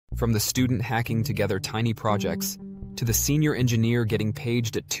From the student hacking together tiny projects, to the senior engineer getting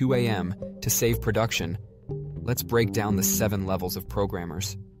paged at 2 a.m. to save production, let's break down the 7 levels of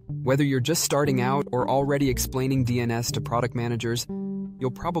programmers. Whether you're just starting out or already explaining DNS to product managers, you'll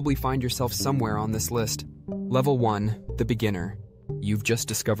probably find yourself somewhere on this list. Level 1, the beginner. You've just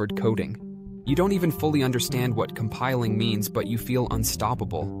discovered coding. You don't even fully understand what compiling means, but you feel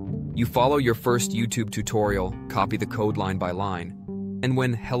unstoppable. You follow your first YouTube tutorial, copy the code line by line, and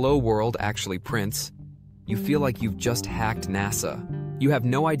when Hello World actually prints, you feel like you've just hacked NASA. You have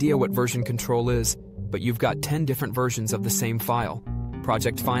no idea what version control is, but you've got 10 different versions of the same file.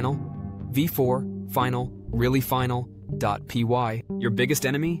 Project Final, V4, Final, Really Final, .py. Your biggest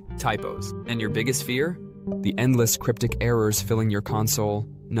enemy? Typos. And your biggest fear? The endless cryptic errors filling your console,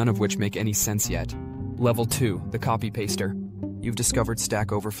 none of which make any sense yet. Level 2, the copy-paster. You've discovered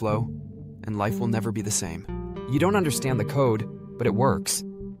Stack Overflow, and life will never be the same. You don't understand the code, but it works.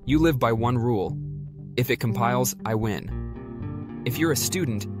 You live by one rule. If it compiles, I win. If you're a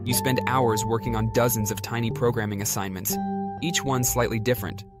student, you spend hours working on dozens of tiny programming assignments, each one slightly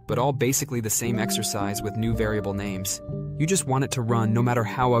different, but all basically the same exercise with new variable names. You just want it to run no matter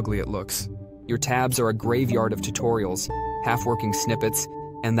how ugly it looks. Your tabs are a graveyard of tutorials, half-working snippets,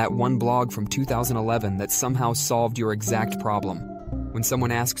 and that one blog from 2011 that somehow solved your exact problem. When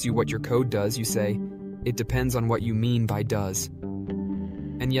someone asks you what your code does, you say, "It depends on what you mean by does."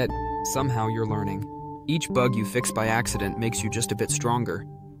 And yet, somehow you're learning. Each bug you fix by accident makes you just a bit stronger.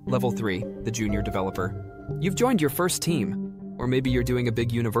 Level 3, the junior developer. You've joined your first team, or maybe you're doing a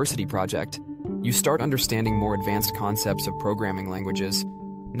big university project. You start understanding more advanced concepts of programming languages,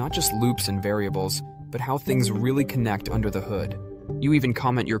 not just loops and variables, but how things really connect under the hood. You even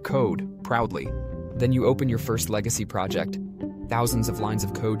comment your code, proudly. Then you open your first legacy project, thousands of lines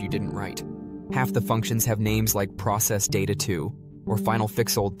of code you didn't write. Half the functions have names like process data 2 or final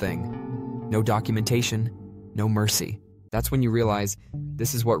fix old thing. No documentation, no mercy. That's when you realize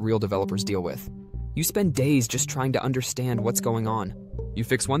this is what real developers deal with. You spend days just trying to understand what's going on. You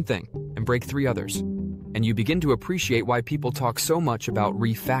fix one thing and break 3 others. And you begin to appreciate why people talk so much about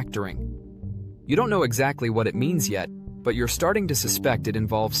refactoring. You don't know exactly what it means yet, but you're starting to suspect it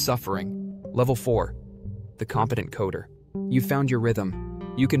involves suffering. Level 4, the competent coder. You found your rhythm.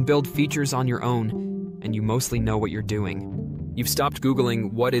 You can build features on your own, and you mostly know what you're doing. You've stopped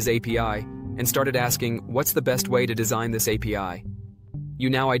Googling what is API and started asking what's the best way to design this API. You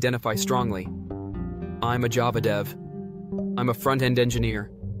now identify strongly. I'm a Java dev. I'm a front-end engineer.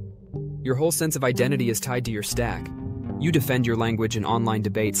 Your whole sense of identity is tied to your stack. You defend your language in online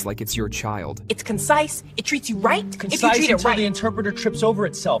debates like it's your child. It's concise, it treats you right, concise if you treat it until right. the interpreter trips over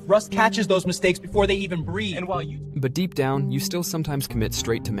itself. Rust catches those mistakes before they even breathe. And while you... But deep down, you still sometimes commit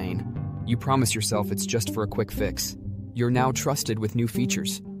straight to main. You promise yourself it's just for a quick fix. You're now trusted with new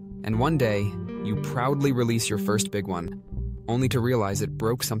features. And one day, you proudly release your first big one, only to realize it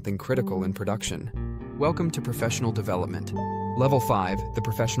broke something critical in production. Welcome to professional development. Level 5, the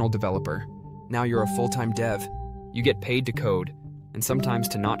professional developer. Now you're a full-time dev. You get paid to code, and sometimes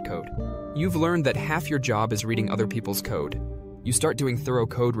to not code. You've learned that half your job is reading other people's code. You start doing thorough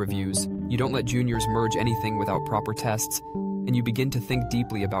code reviews, you don't let juniors merge anything without proper tests, and you begin to think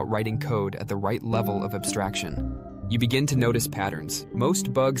deeply about writing code at the right level of abstraction. You begin to notice patterns.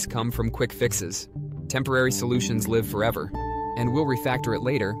 Most bugs come from quick fixes. Temporary solutions live forever, and we'll refactor it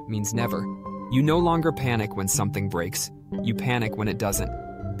later means never. You no longer panic when something breaks. You panic when it doesn't,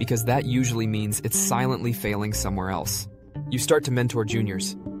 because that usually means it's silently failing somewhere else. You start to mentor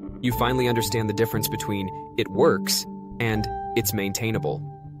juniors. You finally understand the difference between it works and it's maintainable.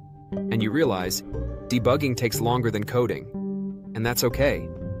 And you realize debugging takes longer than coding, and that's okay.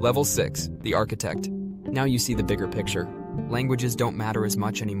 Level 6, the architect. Now you see the bigger picture. Languages don't matter as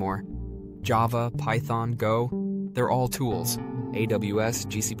much anymore. Java, Python, Go, they're all tools. AWS,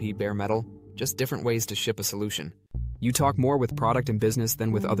 GCP, bare metal, just different ways to ship a solution. You talk more with product and business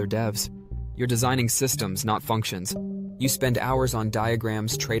than with other devs. You're designing systems, not functions. You spend hours on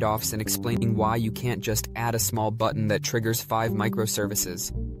diagrams, trade-offs, and explaining why you can't just add a small button that triggers 5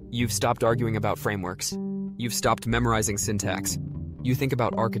 microservices. You've stopped arguing about frameworks. You've stopped memorizing syntax. You think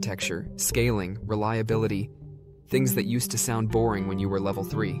about architecture, scaling, reliability, things that used to sound boring when you were level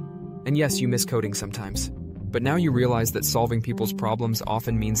 3. And yes, you miss coding sometimes. But now you realize that solving people's problems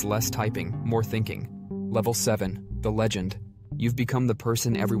often means less typing, more thinking. Level 7, the legend. You've become the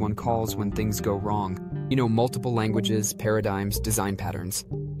person everyone calls when things go wrong. You know multiple languages, paradigms, design patterns.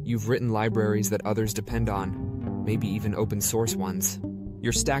 You've written libraries that others depend on, maybe even open source ones.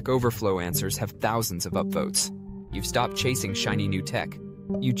 Your Stack Overflow answers have thousands of upvotes. You've stopped chasing shiny new tech.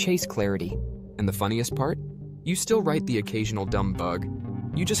 You chase clarity. And the funniest part? You still write the occasional dumb bug,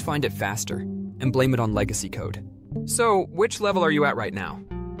 You just find it faster and blame it on legacy code. So, which level are you at right now?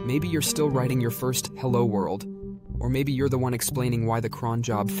 Maybe you're still writing your first hello world, or maybe you're the one explaining why the cron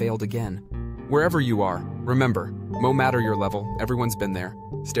job failed again. Wherever you are, remember, no matter your level, everyone's been there,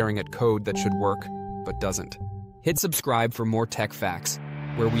 staring at code that should work, but doesn't. Hit subscribe for more tech facts,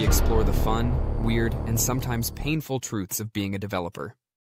 where we explore the fun, weird, and sometimes painful truths of being a developer.